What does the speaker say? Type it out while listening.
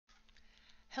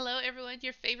Hello everyone,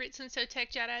 your favorite Senso Tech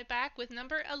Jedi back with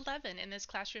number 11 in this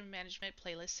classroom management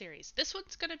playlist series. This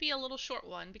one's going to be a little short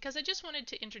one because I just wanted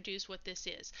to introduce what this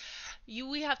is.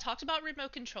 We have talked about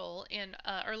remote control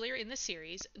earlier in the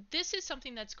series. This is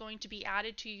something that's going to be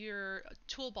added to your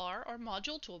toolbar or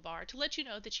module toolbar to let you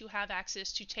know that you have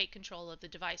access to take control of the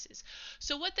devices.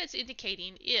 So what that's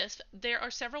indicating is there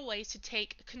are several ways to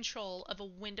take control of a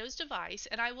Windows device,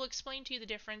 and I will explain to you the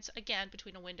difference again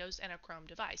between a Windows and a Chrome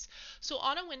device. So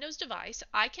on a Windows device,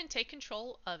 I can take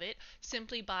control of it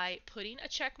simply by putting a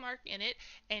check mark in it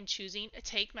and choosing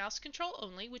Take Mouse Control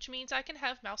Only, which means I can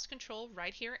have mouse control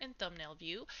right here in thumbnail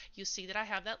view. You see that I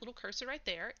have that little cursor right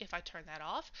there. If I turn that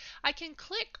off, I can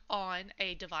click on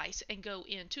a device and go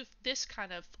into this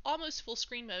kind of almost full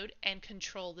screen mode and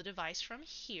control the device from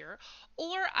here.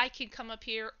 Or I can come up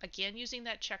here again using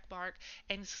that check mark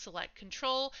and select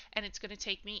Control, and it's going to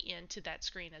take me into that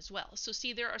screen as well. So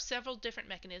see, there are several different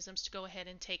mechanisms to go ahead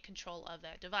and take control of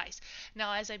that device.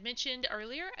 Now, as I mentioned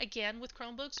earlier, again with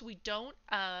Chromebooks, we don't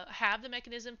have the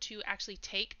mechanism to actually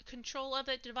take control of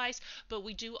that device, but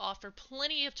we do offer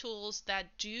plenty of tools that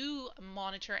do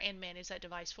monitor and manage that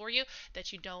device for you,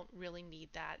 that you don't really need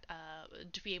that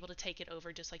to be able to take it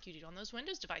over just like you do on those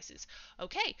Windows devices.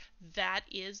 Okay, that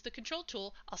is the control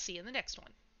tool. I'll see you in the next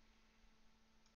one.